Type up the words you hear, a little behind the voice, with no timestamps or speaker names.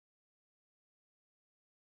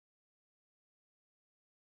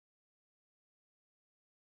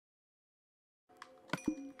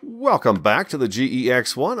Welcome back to the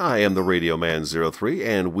GE-X1. I am the RadioMan03,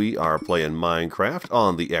 and we are playing Minecraft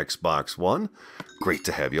on the Xbox One. Great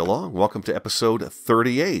to have you along. Welcome to episode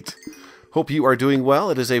 38. Hope you are doing well.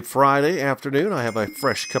 It is a Friday afternoon. I have my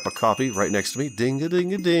fresh cup of coffee right next to me.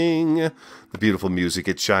 Ding-a-ding-a-ding. The beautiful music,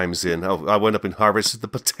 it chimes in. Oh, I went up and harvested the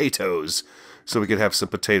potatoes so we could have some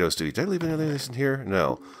potatoes to eat. Did I leave anything in here?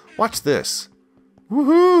 No. Watch this.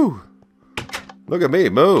 Woohoo! Look at me,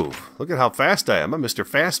 move. Look at how fast I am. I'm Mr.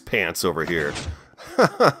 Fast Pants over here.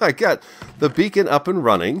 I got the beacon up and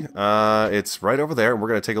running. It's right over there, and we're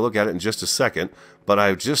going to take a look at it in just a second. But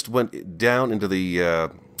I just went down into the,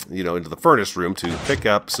 into the furnace room to pick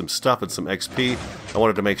up some stuff and some XP. I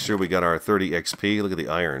wanted to make sure we got our 30 XP. Look at the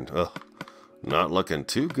iron. Ugh, not looking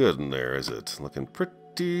too good in there, is it? Looking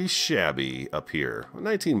pretty shabby up here.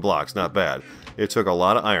 19 blocks, not bad. It took a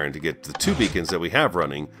lot of iron to get the 2 beacons that we have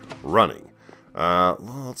running.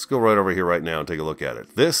 Let's go right over here right now and take a look at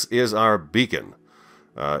it. This is our beacon.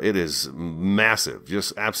 It is massive,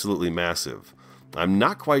 just absolutely massive. I'm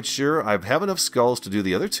not quite sure. I have enough skulls to do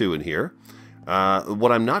the other 2 in here.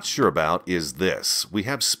 What I'm not sure about is this. We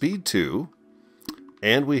have speed 2,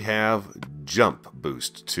 and we have jump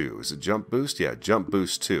boost 2. Is it jump boost? Yeah, jump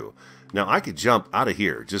boost 2. Now, I could jump out of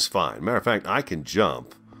here just fine. Matter of fact, I can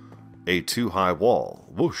jump a 2-high wall.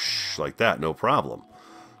 Whoosh, like that, no problem.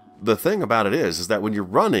 The thing about it is that when you're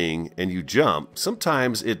running and you jump,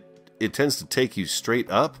 sometimes it tends to take you straight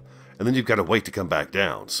up, and then you've got to wait to come back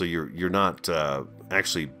down. So you're not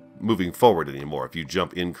actually moving forward anymore if you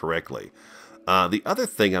jump incorrectly. The other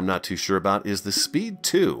thing I'm not too sure about is the speed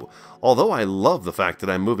 2. Although I love the fact that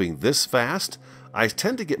I'm moving this fast, I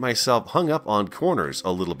tend to get myself hung up on corners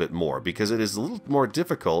a little bit more because it is a little more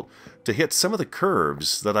difficult to hit some of the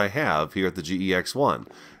curves that I have here at the GE-X1.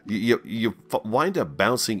 You wind up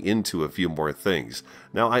bouncing into a few more things.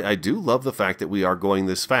 Now, I do love the fact that we are going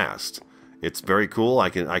this fast. It's very cool. I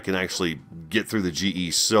can actually get through the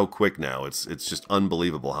GE so quick now. It's just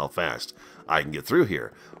unbelievable how fast I can get through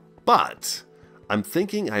here. But I'm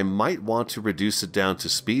thinking I might want to reduce it down to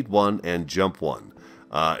speed 1 and jump 1.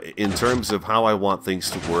 In terms of how I want things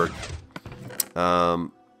to work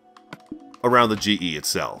around the GE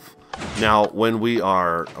itself. Now, when we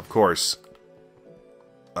are, of course,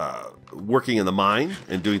 working in the mine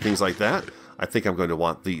and doing things like that, I think I'm going to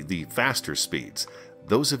want the faster speeds.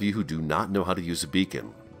 Those of you who do not know how to use a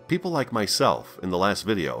beacon, people like myself in the last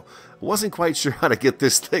video, wasn't quite sure how to get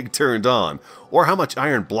this thing turned on or how much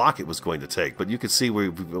iron block it was going to take. But you can see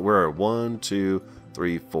we're 1, 2,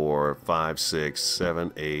 3, 4, 5, 6,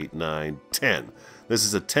 7, 8, 9, 10. This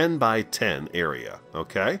is a 10 by 10 area,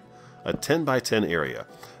 okay? A 10 by 10 area.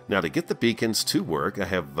 Now, to get the beacons to work, I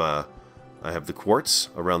have the quartz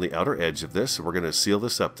around the outer edge of this. So we're going to seal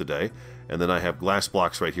this up today. And then I have glass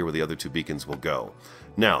blocks right here where the other 2 beacons will go.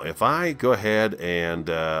 Now, if I go ahead and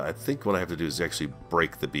I think what I have to do is actually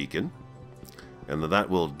break the beacon. And then that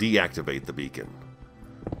will deactivate the beacon.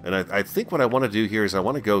 And I think what I want to do here is I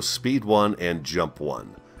want to go speed 1 and jump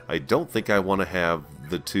 1. I don't think I want to have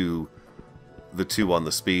the two on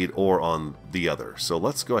the speed or on the other. So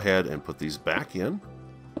let's go ahead and put these back in.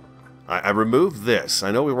 I removed this.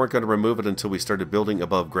 I know we weren't going to remove it until we started building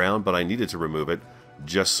above ground, but I needed to remove it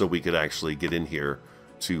just so we could actually get in here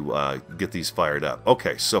to get these fired up.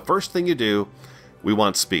 Okay, so first thing you do, we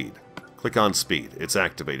want speed. Click on speed. It's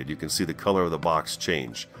activated. You can see the color of the box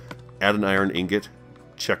change. Add an iron ingot.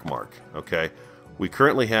 Check mark. Okay, we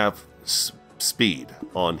currently have speed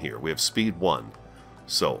on here. We have speed 1.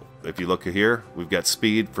 So if you look here, we've got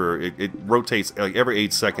speed for it rotates like every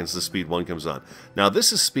 8 seconds. The speed 1 comes on. Now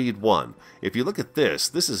this is speed 1. If you look at this,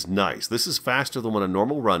 this is nice. This is faster than what a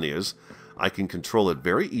normal run is. I can control it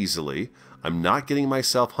very easily. I'm not getting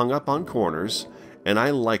myself hung up on corners, and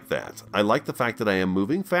I like that. I like the fact that I am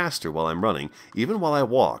moving faster while I'm running, even while I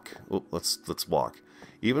walk. Oh, let's walk.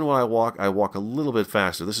 Even when I walk a little bit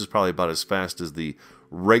faster. This is probably about as fast as the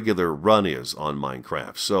regular run is on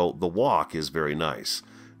Minecraft. So the walk is very nice.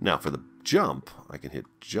 Now for the jump, I can hit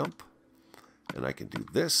jump. And I can do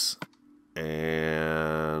this.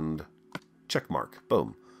 And check mark.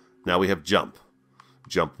 Boom. Now we have jump.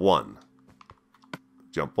 Jump 1.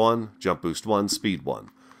 Jump 1. Jump boost 1. Speed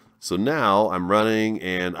 1. So now I'm running,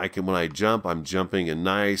 and I can, when I jump, I'm jumping in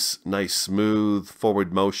nice, smooth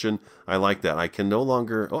forward motion. I like that. I can no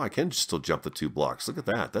longer, oh, I can still jump the 2 blocks. Look at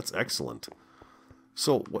that. That's excellent.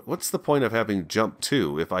 So what's the point of having jump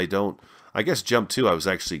 2 if I don't, I guess jump 2, I was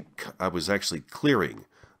actually clearing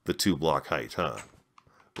the 2 block height, huh?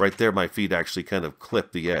 Right there, my feet actually kind of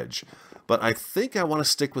clip the edge. But I think I want to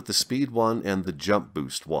stick with the speed 1 and the jump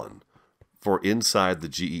boost 1 for inside the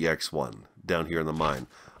GE-X1 down here in the mine.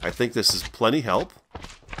 I think this is plenty help.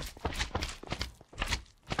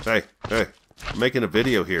 Hey, I'm making a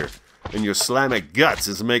video here, and your slimy guts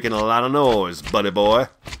is making a lot of noise, buddy boy. Why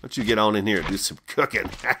don't you get on in here and do some cooking?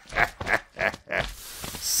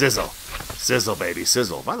 Sizzle. Sizzle, baby,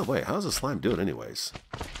 sizzle. By the way, how's the slime doing anyways?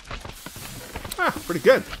 Ah, pretty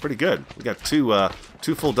good, pretty good. We got two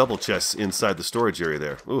full double chests inside the storage area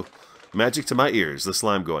there. Ooh, magic to my ears, the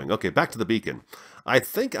slime going. Okay, back to the beacon. I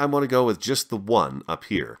think I'm going to go with just the one up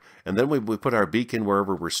here. And then we put our beacon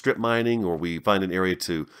wherever we're strip mining or we find an area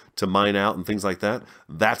to mine out and things like that.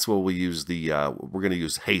 That's where we use the, we're going to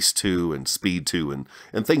use haste 2 and speed 2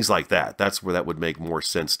 and things like that. That's where that would make more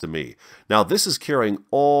sense to me. Now this is carrying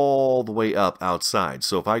all the way up outside.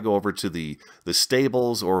 So if I go over to the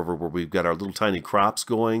stables or over where we've got our little tiny crops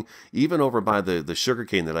going, even over by the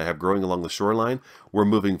sugarcane that I have growing along the shoreline, we're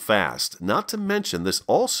moving fast. Not to mention this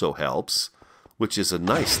also helps, which is a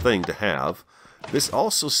nice thing to have. This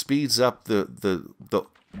also speeds up the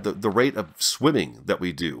rate of swimming that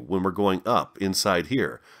we do when we're going up inside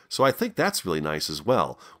here. So I think that's really nice as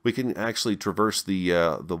well. We can actually traverse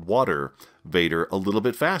the water Vader a little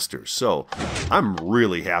bit faster. So I'm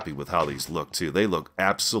really happy with how these look too. They look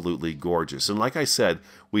absolutely gorgeous. And like I said,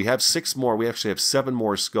 we have 6 more. We actually have 7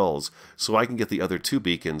 more skulls, so I can get the other 2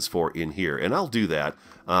 beacons for in here. And I'll do that,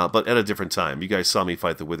 but at a different time. You guys saw me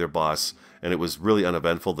fight the Wither boss, and it was really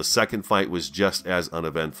uneventful. The second fight was just as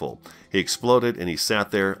uneventful. He exploded, and he sat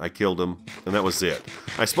there. I killed him, and that was it.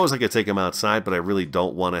 I suppose I could take him outside, but I really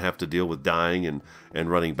don't want to have to deal with dying and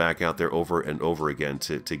running back out there over and over again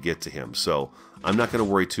to get to him. So I'm not going to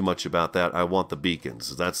worry too much about that. I want the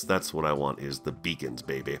beacons. That's what I want, is the beacons,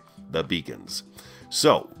 baby. The beacons.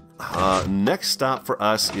 So next stop for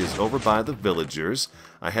us is over by the villagers.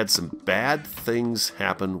 I had some bad things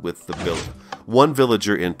happen with the one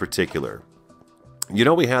villager in particular. You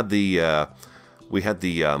know, we had the I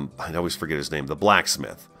always forget his name, the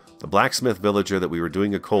blacksmith villager that we were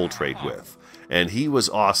doing a coal trade with. And he was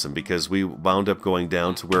awesome because we wound up going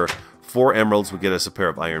down to where 4 emeralds would get us a pair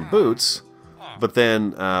of iron boots, but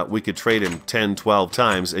then we could trade him 10, 12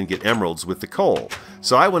 times and get emeralds with the coal.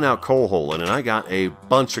 So I went out coal holing and I got a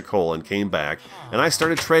bunch of coal and came back and I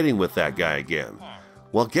started trading with that guy again.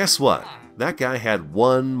 Well, guess what? That guy had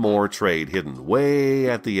one more trade hidden way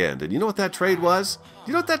at the end. And you know what that trade was?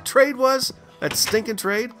 You know what that trade was? That stinking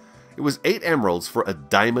trade? It was 8 emeralds for a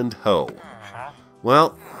diamond hoe.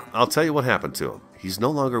 Well, I'll tell you what happened to him. He's no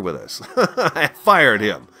longer with us. I fired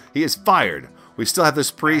him. He is fired. We still have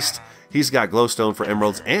this priest. He's got glowstone for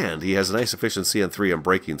emeralds, and he has a nice efficiency on 3 and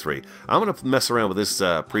breaking 3. I'm going to mess around with this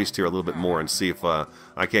priest here a little bit more and see if I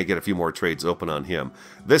can't get a few more trades open on him.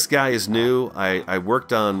 This guy is new. I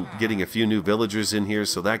worked on getting a few new villagers in here,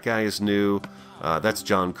 so that guy is new. That's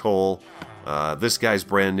John Cole. This guy's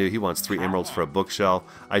brand new. He wants 3 emeralds for a bookshelf.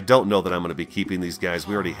 I don't know that I'm going to be keeping these guys.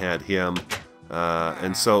 We already had him.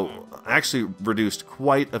 And so I actually reduced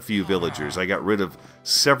quite a few villagers. I got rid of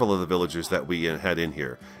several of the villagers that we had in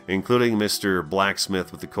here, including Mr.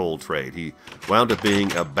 Blacksmith with the coal trade. He wound up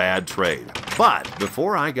being a bad trade. But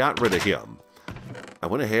before I got rid of him, I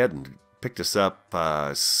went ahead and picked us up.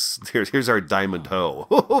 Here's our diamond hoe.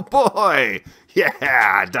 Oh boy!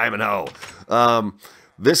 Yeah, diamond hoe.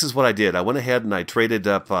 This is what I did. I went ahead and I traded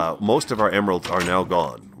up. Most of our emeralds are now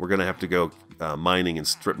gone. We're going to have to go mining and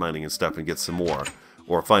strip mining and stuff and get some more,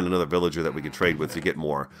 or find another villager that we could trade with to get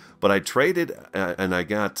more. But I traded and I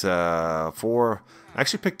got 4. I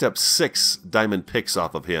actually picked up 6 diamond picks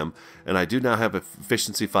off of him, and I do now have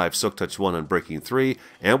efficiency 5 soak touch 1 on breaking 3,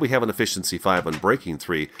 and we have an efficiency 5 on breaking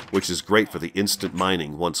 3, which is great for the instant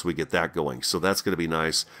mining once we get that going. So that's going to be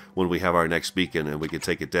nice when we have our next beacon and we can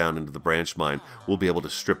take it down into the branch mine. We'll be able to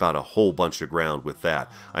strip out a whole bunch of ground with that.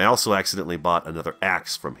 I also accidentally bought another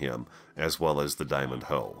axe from him, as well as the diamond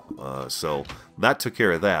hoe. So that took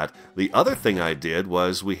care of that. The other thing I did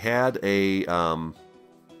was we had a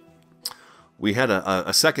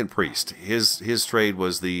second priest. His trade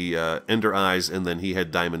was the ender eyes, and then he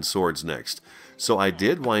had diamond swords next. So I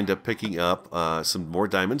did wind up picking up some more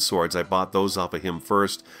diamond swords. I bought those off of him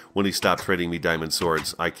first. When he stopped trading me diamond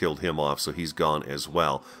swords, I killed him off, so he's gone as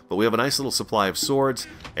well. But we have a nice little supply of swords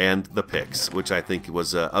and the picks, which I think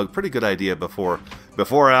was a pretty good idea before I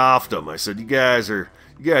offed them. I said, you guys are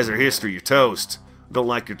history, you're toast. Don't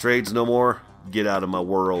like your trades no more? Get out of my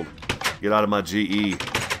world. Get out of my GE.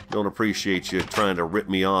 Don't appreciate you trying to rip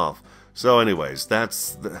me off. So anyways,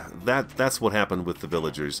 that's what happened with the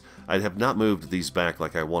villagers. I have not moved these back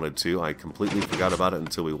like I wanted to. I completely forgot about it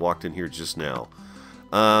until we walked in here just now.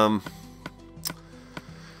 Do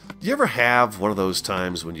you ever have one of those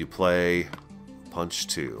times when you play Punch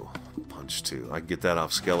 2, damage too. I can get that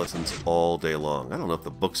off skeletons all day long. I don't know if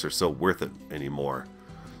the books are so worth it anymore.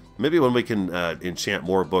 Maybe when we can enchant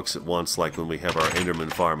more books at once, like when we have our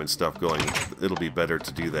Enderman farm and stuff going, it'll be better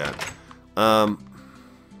to do that.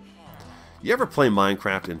 You ever play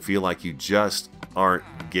Minecraft and feel like you just aren't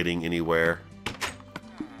getting anywhere?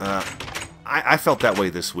 I felt that way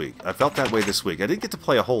this week. I didn't get to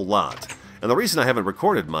play a whole lot. And the reason I haven't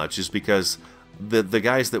recorded much is because the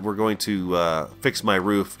guys that were going to fix my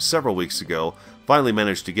roof several weeks ago finally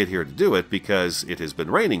managed to get here to do it because it has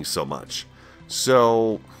been raining so much.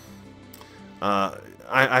 So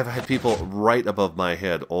I've had people right above my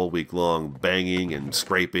head all week long banging and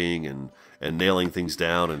scraping and nailing things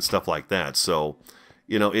down and stuff like that. So,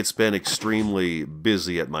 you know, it's been extremely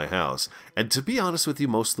busy at my house. And to be honest with you,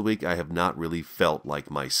 most of the week I have not really felt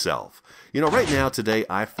like myself. You know, right now, today,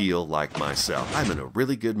 I feel like myself. I'm in a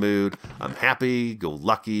really good mood. I'm happy, go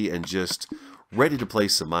lucky, and just ready to play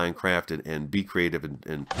some Minecraft and be creative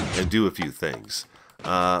and do a few things.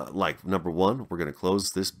 Like, number one, we're going to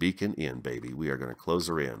close this beacon in, baby. We are going to close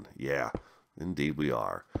her in. Yeah, indeed we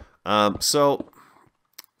are. There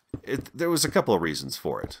was a couple of reasons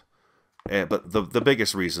for it. But the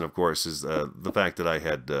biggest reason, of course, is the fact that I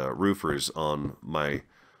had roofers on my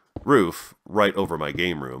roof right over my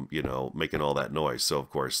game room, you know, making all that noise. So, of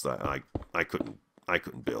course, I couldn't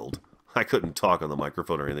build. I couldn't talk on the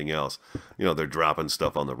microphone or anything else. You know, they're dropping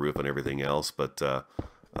stuff on the roof and everything else. But the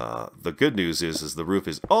good news is the roof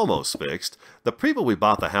is almost fixed. The people we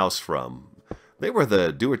bought the house from, they were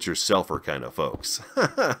the do-it-yourselfer kind of folks.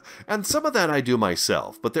 And some of that I do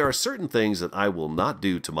myself, but there are certain things that I will not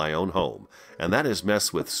do to my own home, and that is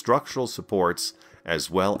mess with structural supports as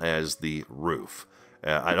well as the roof.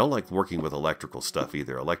 I don't like working with electrical stuff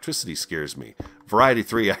either. Electricity scares me. Variety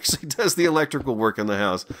 3 actually does the electrical work in the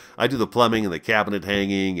house. I do the plumbing and the cabinet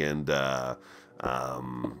hanging and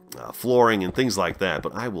flooring and things like that,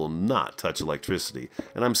 but I will not touch electricity.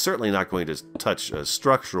 And I'm certainly not going to touch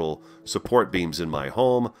structural support beams in my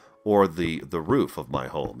home or the roof of my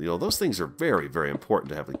home. You know, those things are very, very important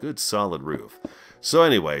to have a good solid roof. So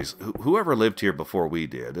anyways, whoever lived here before we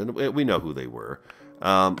did, and we know who they were,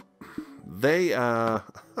 they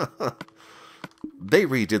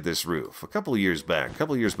redid this roof a couple of years back, a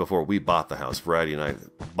couple of years before we bought the house. Variety and I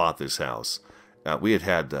bought this house. We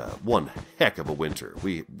had one heck of a winter.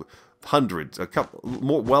 Well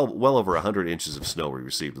over 100 inches of snow we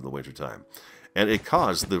received in the wintertime. And it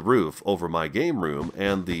caused the roof over my game room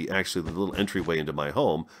and actually the little entryway into my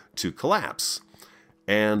home to collapse.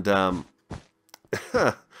 And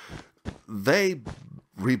they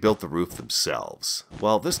rebuilt the roof themselves.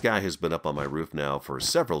 Well, this guy has been up on my roof now for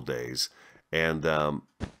several days, and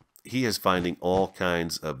he is finding all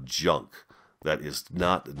kinds of junk that is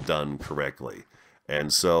not done correctly.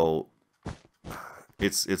 And so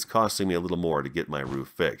it's costing me a little more to get my roof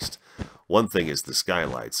fixed. One thing is the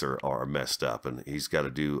skylights are messed up, and he's got to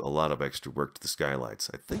do a lot of extra work to the skylights.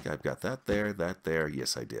 I think I've got that there.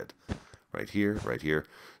 Yes, I did. Right here, right here.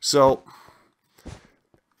 So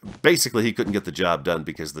basically, he couldn't get the job done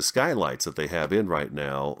because the skylights that they have in right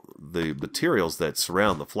now, the materials that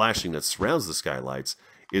surround, the flashing that surrounds the skylights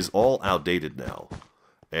is all outdated now.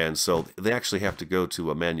 And so they actually have to go to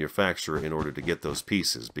a manufacturer in order to get those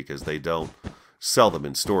pieces because they don't sell them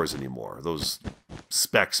in stores anymore. Those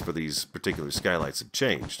specs for these particular skylights have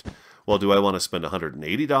changed. Well, do I want to spend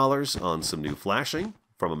 $180 on some new flashing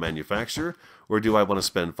from a manufacturer, or do I want to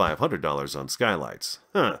spend $500 on skylights?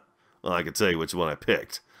 Well, I can tell you which one I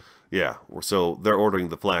picked. Yeah, so they're ordering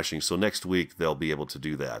the flashing, so next week they'll be able to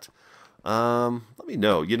do that. Let me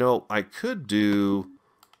know. You know, I could do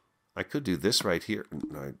this right here.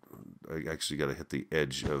 I actually got to hit the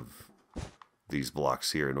edge of these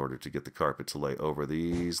blocks here in order to get the carpet to lay over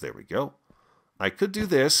these. There we go. I could do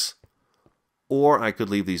this, or I could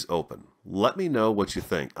leave these open. Let me know what you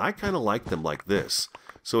think. I kind of like them like this.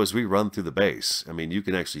 So as we run through the base, I mean, you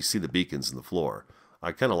can actually see the beacons in the floor.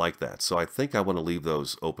 I kind of like that. So I think I want to leave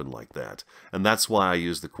those open like that. And that's why I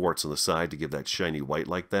use the quartz on the side to give that shiny white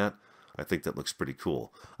like that. I think that looks pretty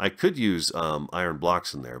cool. I could use iron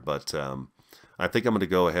blocks in there, but I think I'm going to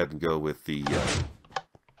go ahead and go with the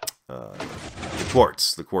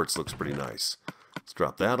quartz. The quartz looks pretty nice. Let's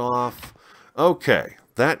drop that off. Okay,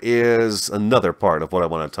 that is another part of what I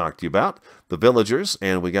want to talk to you about. The villagers,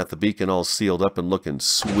 and we got the beacon all sealed up and looking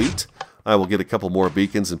sweet. I will get a couple more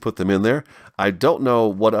beacons and put them in there. I don't know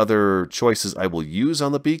what other choices I will use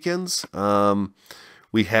on the beacons.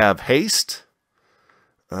 We have haste,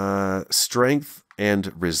 strength,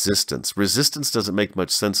 and resistance. Resistance doesn't make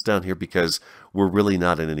much sense down here because we're really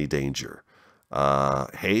not in any danger.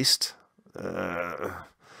 Haste,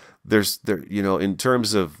 you know, in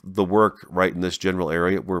terms of the work right in this general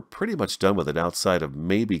area, we're pretty much done with it outside of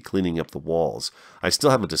maybe cleaning up the walls. I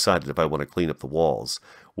still haven't decided if I want to clean up the walls.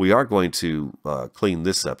 We are going to clean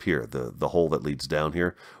this up here, the hole that leads down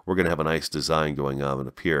here. We're going to have a nice design going on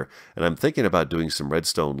up here. And I'm thinking about doing some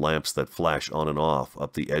redstone lamps that flash on and off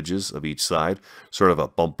up the edges of each side. Sort of a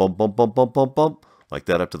bump, bump, bump, bump, bump, bump, bump. Like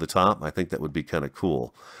that up to the top. I think that would be kind of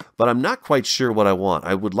cool. But I'm not quite sure what I want.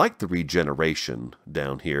 I would like the regeneration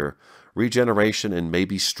down here. Regeneration and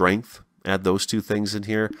maybe strength. Add those two things in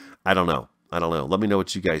here. I don't know. I don't know. Let me know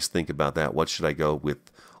what you guys think about that. What should I go with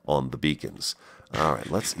on the beacons? All right,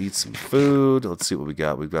 let's eat some food. Let's see what we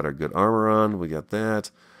got. We've got our good armor on. We got that.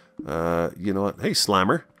 You know what? Hey,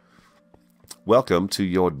 Slimer. Welcome to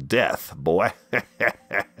your death, boy.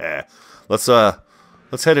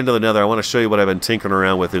 Let's head into the Nether. I want to show you what I've been tinkering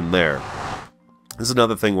around with in there. This is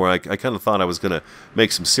another thing where I kind of thought I was going to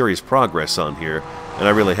make some serious progress on here, and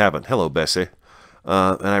I really haven't. Hello, Bessie.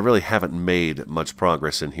 And I really haven't made much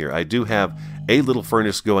progress in here. I do have a little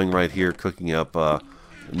furnace going right here, cooking up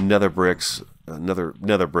nether bricks, another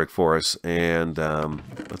nether brick for us. And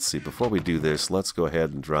let's see, before we do this, let's go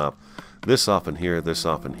ahead and drop this off in here, this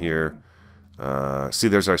off in here. See,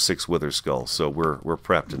 there's our 6 wither skulls, so we're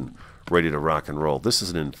prepped and ready to rock and roll. This is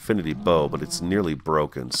an infinity bow, but it's nearly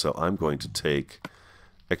broken, so I'm going to take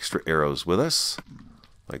extra arrows with us,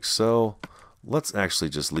 like so. Let's actually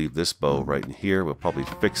just leave this bow right in here. We'll probably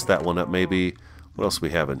fix that one up maybe. What else we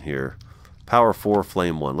have in here? Power 4,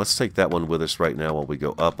 Flame 1. Let's take that one with us right now while we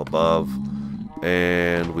go up above.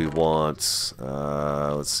 And we want,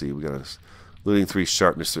 let's see, we got a looting 3,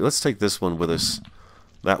 sharpness 3. Let's take this one with us.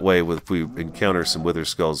 That way, if we encounter some wither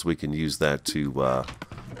skulls, we can use that to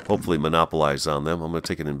hopefully monopolize on them. I'm going to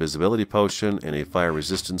take an invisibility potion and a fire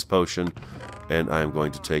resistance potion, and I'm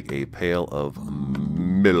going to take a pail of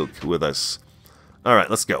milk with us.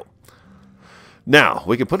 Alright, let's go. Now,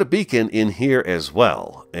 we can put a beacon in here as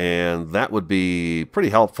well, and that would be pretty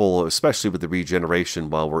helpful, especially with the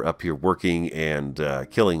regeneration while we're up here working and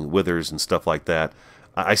killing withers and stuff like that.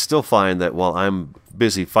 I still find that while I'm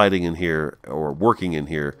busy fighting in here or working in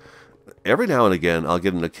here, every now and again, I'll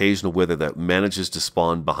get an occasional wither that manages to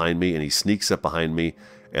spawn behind me, and he sneaks up behind me,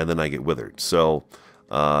 and then I get withered. So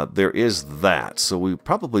there is that. So we're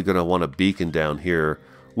probably going to want a beacon down here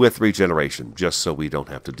with regeneration, just so we don't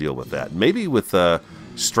have to deal with that. Maybe with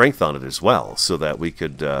strength on it as well, so that we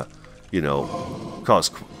could, you know,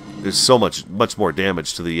 cause so much more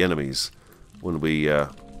damage to the enemies when we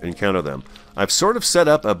encounter them. I've sort of set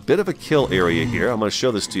up a bit of a kill area here. I'm going to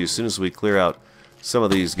show this to you as soon as we clear out some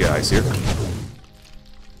of these guys here.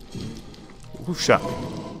 Who shot me?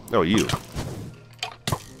 Oh, you.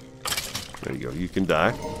 There you go. You can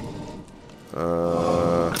die.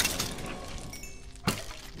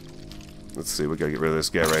 Let's see. We got to get rid of this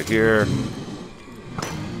guy right here.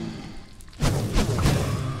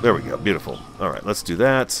 There we go. Beautiful. All right. Let's do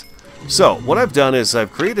that. So, what I've done is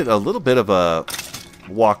I've created a little bit of a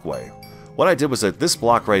walkway. What I did was that this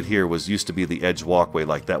block right here used to be the edge walkway,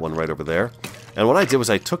 like that one right over there. And what I did was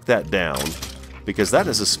I took that down, because that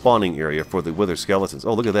is a spawning area for the wither skeletons.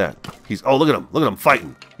 Oh, look at that. Oh, look at him. Look at him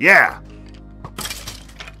fighting. Yeah!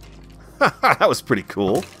 That was pretty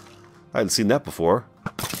cool. I hadn't seen that before.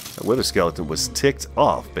 That wither skeleton was ticked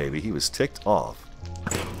off, baby. He was ticked off.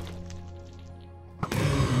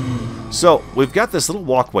 So, we've got this little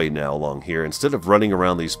walkway now along here. Instead of running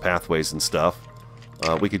around these pathways and stuff,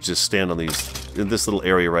 we could just stand on in this little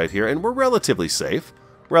area right here, and we're relatively safe.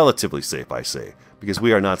 Relatively safe, I say, because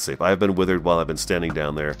we are not safe. I've been withered while I've been standing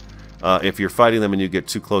down there. If you're fighting them and you get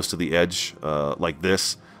too close to the edge, like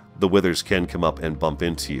this, the withers can come up and bump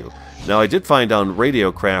into you. Now, I did find on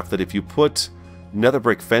Radiocraft that if you put nether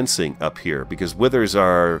brick fencing up here, because withers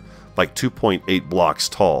are like 2.8 blocks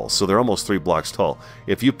tall, so they're almost 3 blocks tall.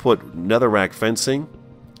 If you put netherrack fencing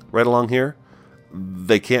right along here,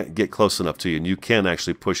 they can't get close enough to you, and you can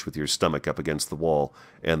actually push with your stomach up against the wall,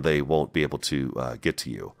 and they won't be able to get to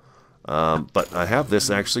you. But I have this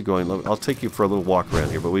actually going. I'll take you for a little walk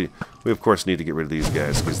around here, but we of course need to get rid of these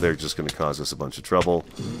guys, because they're just going to cause us a bunch of trouble.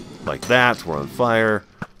 Like that, we're on fire.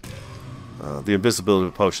 The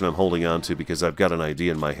invisibility potion I'm holding on to because I've got an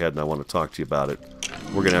idea in my head and I want to talk to you about it.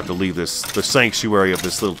 We're going to have to leave the sanctuary of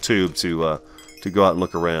this little tube to go out and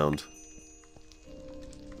look around.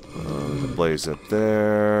 There's a blaze up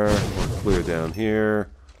there. We're clear down here.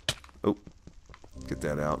 Oh, get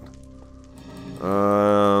that out.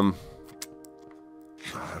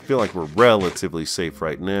 I feel like we're relatively safe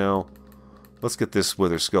right now. Let's get this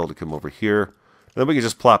wither skull to come over here. And then we can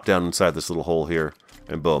just plop down inside this little hole here,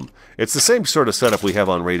 and boom. It's the same sort of setup we have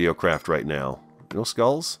on Radiocraft right now. No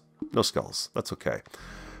skulls? No skulls. That's okay.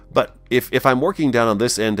 But if I'm working down on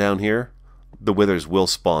this end down here, the withers will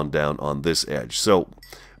spawn down on this edge. So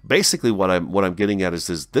basically what I'm getting at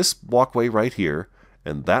is this walkway right here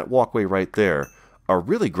and that walkway right there are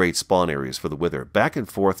really great spawn areas for the wither. Back and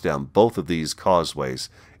forth down both of these causeways.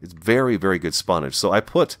 It's very, very good spawnage. So I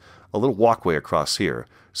put a little walkway across here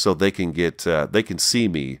so they can they can see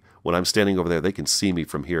me when I'm standing over there. They can see me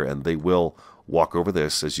from here, and they will walk over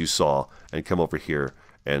this, as you saw, and come over here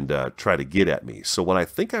and try to get at me. So what I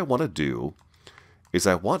think I want to do is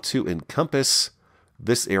I want to encompass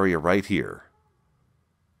this area right here.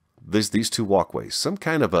 These two walkways, some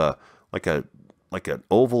kind of like an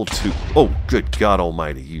oval to. Oh, good God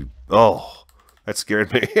Almighty! Oh, that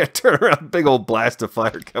scared me. I turned around, big old blast of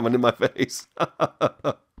fire coming in my face.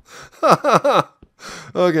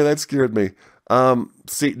 Okay, that scared me.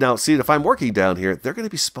 See, if I'm working down here, they're going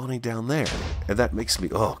to be spawning down there, and that makes me.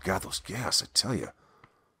 Oh God, those gas! I tell you.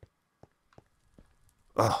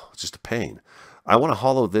 Oh, it's just a pain. I want to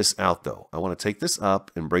hollow this out, though. I want to take this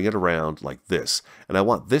up and bring it around like this. And I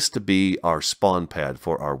want this to be our spawn pad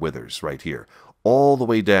for our withers right here. All the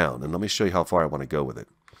way down. And let me show you how far I want to go with it.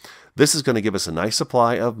 This is going to give us a nice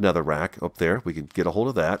supply of netherrack up there. We can get a hold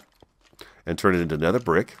of that and turn it into nether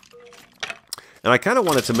brick. And I kind of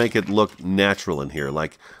wanted to make it look natural in here. I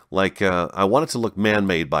want it to look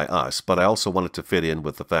man-made by us, but I also want it to fit in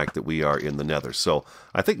with the fact that we are in the nether. So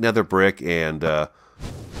I think nether brick and...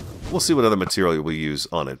 we'll see what other material we use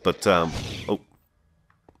on it. But, oh,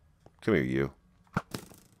 come here, you.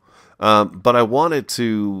 But I want it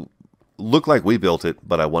to look like we built it,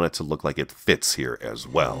 but I want it to look like it fits here as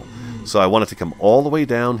well. So I want it to come all the way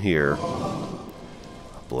down here.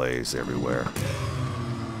 Blaze everywhere.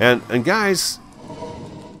 And guys,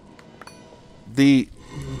 the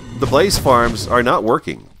blaze farms are not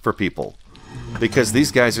working for people, because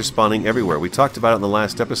these guys are spawning everywhere. We talked about it in the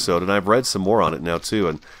last episode, and I've read some more on it now too,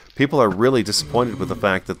 and people are really disappointed with the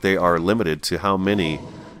fact that they are limited to how many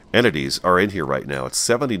entities are in here right now. It's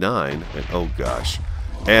 79, and oh gosh.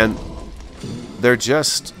 And they're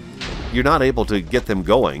just, you're not able to get them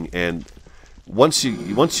going, and once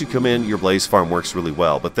you come in, your blaze farm works really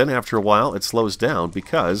well, but then after a while it slows down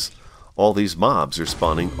because all these mobs are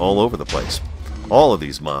spawning all over the place. All of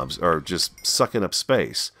these mobs are just sucking up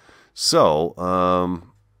space. So,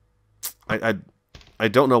 I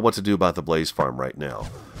don't know what to do about the blaze farm right now.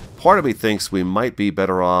 Part of me thinks we might be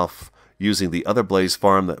better off using the other blaze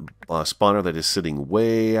farm, that spawner that is sitting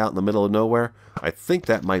way out in the middle of nowhere. I think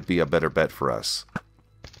that might be a better bet for us.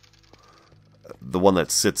 The one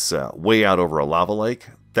that sits way out over a lava lake,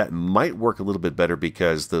 that might work a little bit better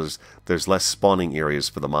because there's less spawning areas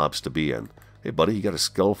for the mobs to be in. Hey, buddy, you got a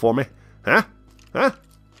skull for me? Huh? Huh?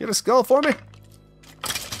 You got a skull for me?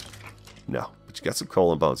 No, but you got some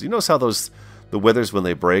coal and bones. You notice how the withers, when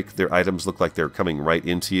they break, their items look like they're coming right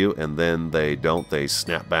into you, and then they don't. They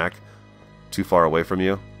snap back too far away from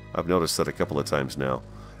you. I've noticed that a couple of times now.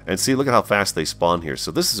 And see, look at how fast they spawn here.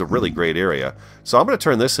 So this is a really great area. So I'm going to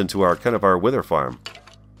turn this into our kind of our wither farm.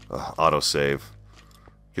 Autosave.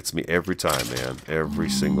 Gets me every time, man. Every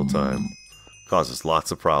single time. Causes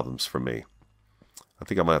lots of problems for me. I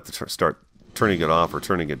think I'm going to have to start turning it off or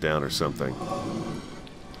turning it down or something.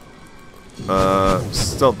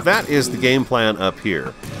 So that is the game plan up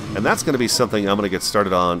here, and that's going to be something I'm going to get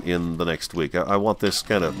started on in the next week. I want this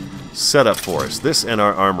kind of set up for us. This and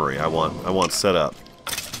our armory I want set up.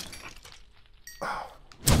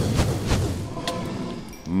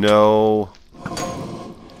 No.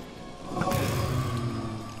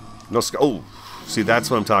 Oh, see, that's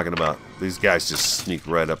what I'm talking about. These guys just sneak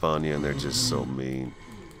right up on you, and they're just so mean.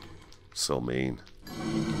 So mean.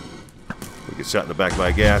 We get shot in the back by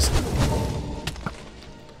a gas.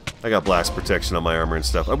 I got blast protection on my armor and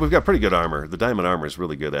stuff. We've got pretty good armor. The diamond armor is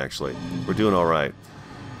really good, actually. We're doing all right.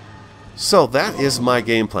 So that is my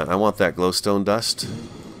game plan. I want that glowstone dust.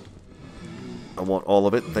 I want all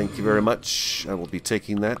of it. Thank you very much. I will be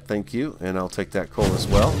taking that. Thank you. And I'll take that coal as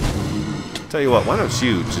well. Tell you what, why don't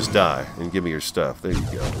you just die and give me your stuff? There you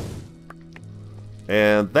go.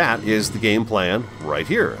 And that is the game plan right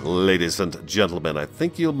here, ladies and gentlemen. I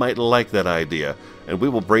think you might like that idea. And we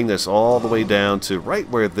will bring this all the way down to right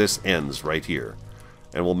where this ends, right here.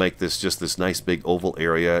 And we'll make this just this nice big oval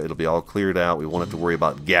area. It'll be all cleared out. We won't have to worry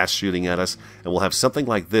about gas shooting at us. And we'll have something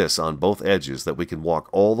like this on both edges that we can walk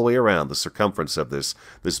all the way around the circumference of this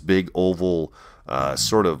big oval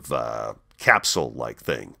sort of capsule-like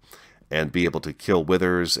thing. And be able to kill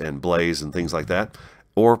withers and blaze and things like that.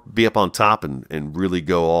 Or be up on top and really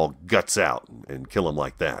go all guts out and kill them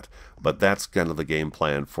like that. But that's kind of the game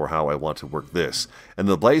plan for how I want to work this. And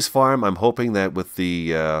the blaze farm, I'm hoping that with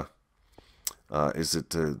the is it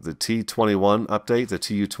the T21 update? The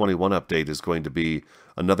TU21 update is going to be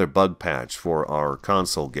another bug patch for our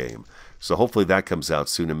console game. So hopefully that comes out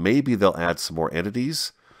soon, and maybe they'll add some more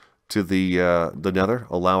entities to the Nether,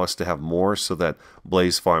 allow us to have more so that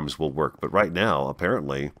blaze farms will work. But right now,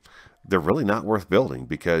 apparently, they're really not worth building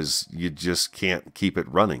because you just can't keep it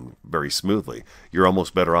running very smoothly. You're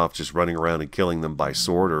almost better off just running around and killing them by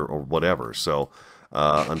sword or whatever. So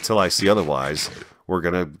until I see otherwise, we're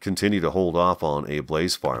going to continue to hold off on a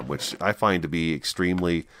blaze farm, which I find to be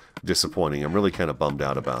extremely disappointing. I'm really kind of bummed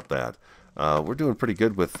out about that. We're doing pretty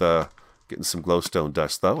good with getting some glowstone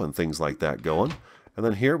dust, though, and things like that going. And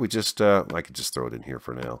then here we just, I could just throw it in here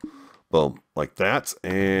for now. Boom, like that.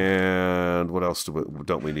 And what else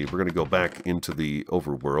don't we need? We're going to go back into the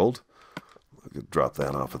overworld. Drop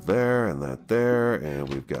that off of there and that there. And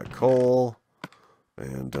we've got coal.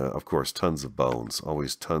 And, of course, tons of bones.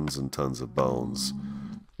 Always tons and tons of bones.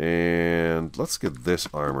 And let's get this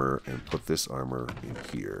armor and put this armor in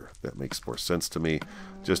here. That makes more sense to me.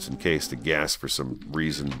 Just in case the gas, for some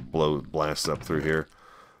reason, blasts up through here.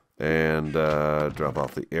 And drop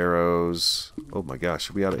off the arrows. Oh my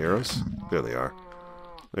gosh, are we out of arrows? There they are.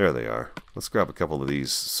 There they are. Let's grab a couple of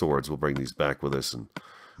these swords. We'll bring these back with us and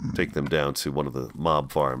take them down to one of the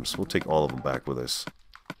mob farms. We'll take all of them back with us.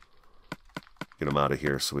 Get them out of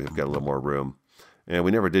here so we've got a little more room. And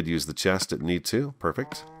we never did use the chest. Didn't need to.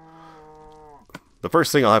 Perfect. The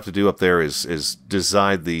first thing I'll have to do up there is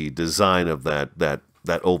decide the design of that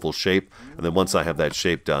oval shape. And then once I have that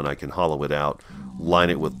shape done, I can hollow it out, line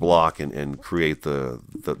it with block, and create the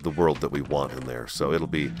world that we want in there. So it'll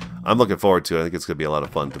be, I'm looking forward to it. I think it's going to be a lot of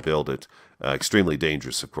fun to build it. Extremely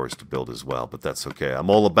dangerous, of course, to build as well, but that's okay. I'm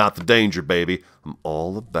all about the danger, baby. I'm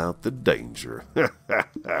all about the danger.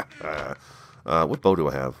 What bow do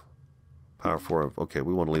I have? Power 4. Okay,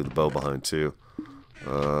 we want to leave the bow behind too.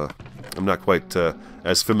 I'm not quite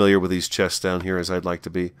as familiar with these chests down here as I'd like to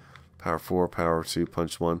be. Power 4, Power 2,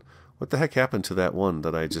 Punch 1. What the heck happened to that one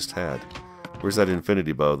that I just had? Where's that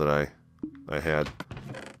infinity bow that I had?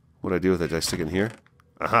 What do I do with it? Did I stick it in here?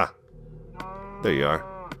 Aha! There you are.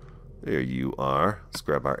 There you are. Let's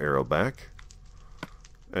grab our arrow back.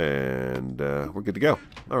 And we're good to go.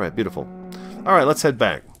 Alright, beautiful. Alright, let's head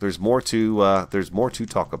back. There's more to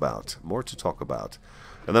talk about. More to talk about.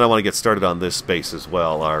 And then I want to get started on this space as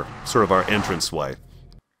well, our entranceway.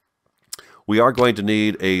 We are going to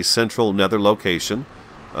need a central nether location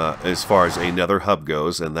as far as a nether hub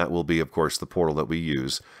goes, and that will be, of course, the portal that we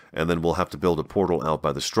use. And then we'll have to build a portal out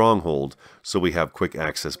by the stronghold so we have quick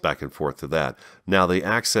access back and forth to that. Now, the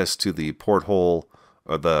access to the porthole,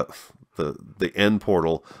 or the end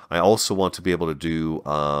portal, I also want to be able to do,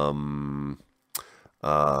 what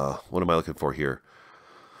am I looking for here?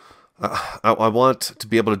 I want to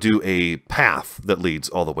be able to do a path that leads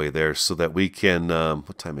all the way there so that we can,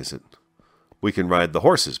 what time is it? We can ride the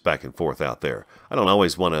horses back and forth out there. I don't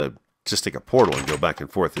always want to just take a portal and go back and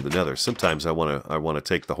forth through the nether. Sometimes I want to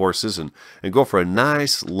take the horses and go for a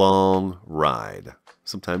nice long ride.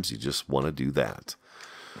 Sometimes you just want to do that.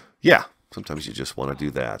 Yeah, sometimes you just want to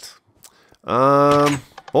do that.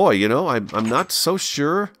 Boy, you know, I'm not so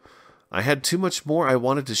sure. I had too much more I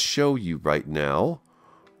wanted to show you right now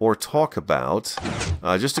or talk about.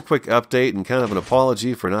 Just a quick update and kind of an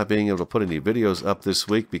apology for not being able to put any videos up this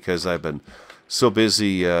week because I've been so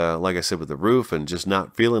busy, like I said, with the roof and just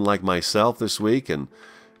not feeling like myself this week. And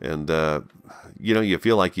you know, you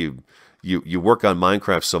feel like you work on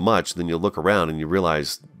Minecraft so much, then you look around and you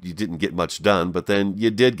realize you didn't get much done, but then you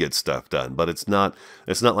did get stuff done. But it's not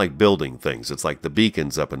like building things. It's like the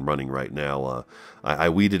beacon's up and running right now. I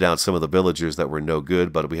weeded out some of the villagers that were no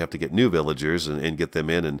good, but we have to get new villagers and get them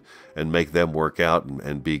in and make them work out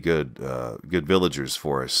and be good villagers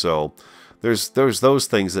for us. So there's those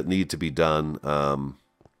things that need to be done.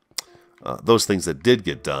 Those things that did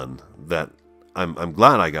get done that I'm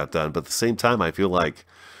glad I got done, but at the same time I feel like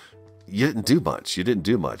you didn't do much. You didn't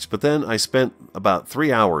do much. But then I spent about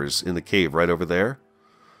 3 hours in the cave right over there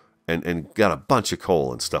and got a bunch of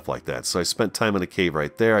coal and stuff like that. So I spent time in a cave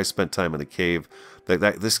right there. I spent time in a cave.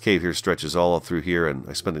 This cave here stretches all through here, and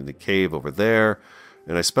I spent it in a cave over there.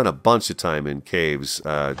 And I spent a bunch of time in caves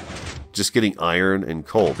just getting iron and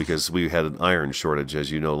coal because we had an iron shortage,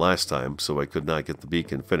 as you know, last time. So I could not get the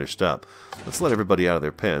beacon finished up. Let's let everybody out of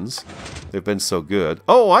their pens. They've been so good.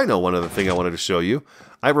 Oh, I know one other thing I wanted to show you.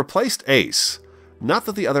 I replaced Ace. Not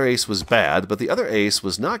that the other Ace was bad, but the other Ace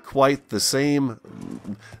was not quite the same,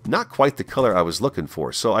 not quite the color I was looking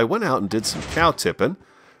for. So I went out and did some cow tipping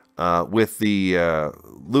with the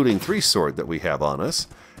Looting 3 sword that we have on us.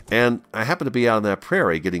 And I happened to be out on that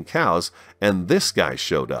prairie getting cows, and this guy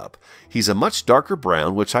showed up. He's a much darker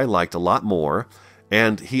brown, which I liked a lot more.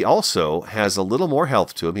 And he also has a little more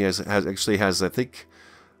health to him. He actually has, I think,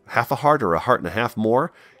 half a heart or a heart and a half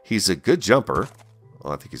more. He's a good jumper.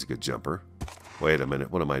 Oh, I think he's a good jumper. Wait a minute.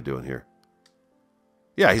 What am I doing here?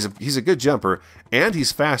 Yeah, he's a good jumper, and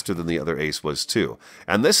he's faster than the other ace was too.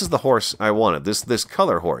 And this is the horse I wanted, this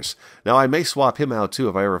color horse. Now, I may swap him out too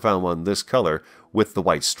if I ever found one this color with the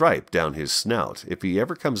white stripe down his snout. If I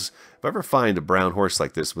ever find a brown horse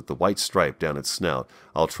like this with the white stripe down its snout,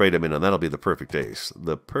 I'll trade him in, and that'll be the perfect ace.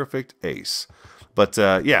 The perfect ace. But,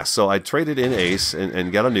 yeah, so I traded in ace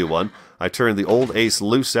and got a new one. I turned the old ace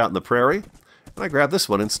loose out in the prairie, and I grabbed this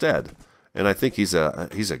one instead. And I think he's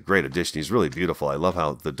a great addition. He's really beautiful. I love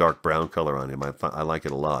how the dark brown color on him. I like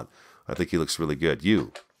it a lot. I think he looks really good.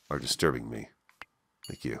 You are disturbing me.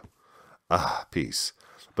 Thank you. Ah, peace.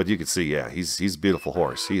 But you can see, yeah, he's a beautiful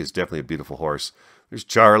horse. He is definitely a beautiful horse. There's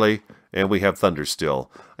Charlie, and we have Thunder still.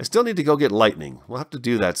 I still need to go get Lightning. We'll have to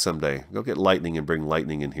do that someday. Go get Lightning and bring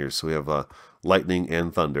Lightning in here. So we have Lightning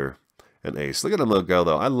and Thunder and Ace. Look at them go,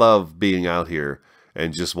 though. I love being out here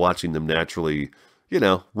and just watching them naturally, you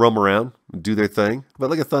know, roam around and do their thing. But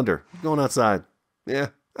look at Thunder going outside. Yeah,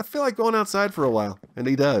 I feel like going outside for a while, and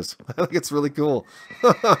he does. I think it's really cool.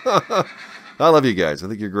 I love you guys. I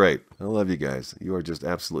think you're great. I love you guys. You are just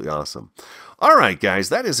absolutely awesome. All right, guys,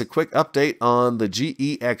 that is a quick update on the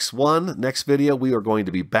GE-X1. Next video, we are going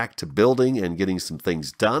to be back to building and getting some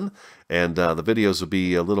things done, and the videos will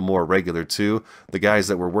be a little more regular, too. The guys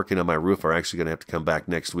that were working on my roof are actually going to have to come back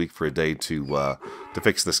next week for a day to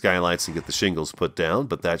fix the skylights and get the shingles put down,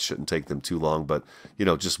 but that shouldn't take them too long, but, you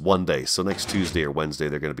know, just one day. So next Tuesday or Wednesday,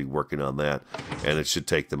 they're going to be working on that, and it should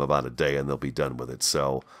take them about a day, and they'll be done with it.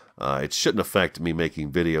 So it shouldn't affect me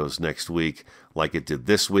making videos next week like it did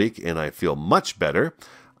this week, and I feel much better.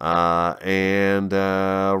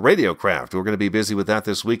 Radiocraft, we're going to be busy with that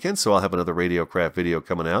this weekend, so I'll have another Radiocraft video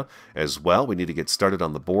coming out as well. We need to get started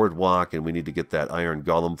on the boardwalk, and we need to get that iron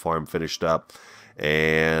golem farm finished up.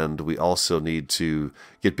 And we also need to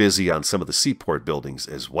get busy on some of the seaport buildings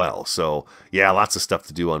as well. So, yeah, lots of stuff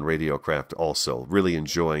to do on Radiocraft also. Really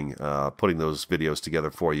enjoying putting those videos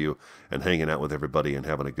together for you and hanging out with everybody and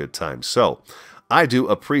having a good time. So, I do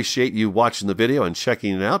appreciate you watching the video and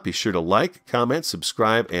checking it out. Be sure to like, comment,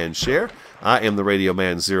 subscribe, and share. I am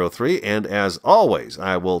TheRadioMan03, and as always,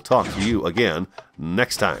 I will talk to you again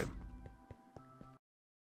next time.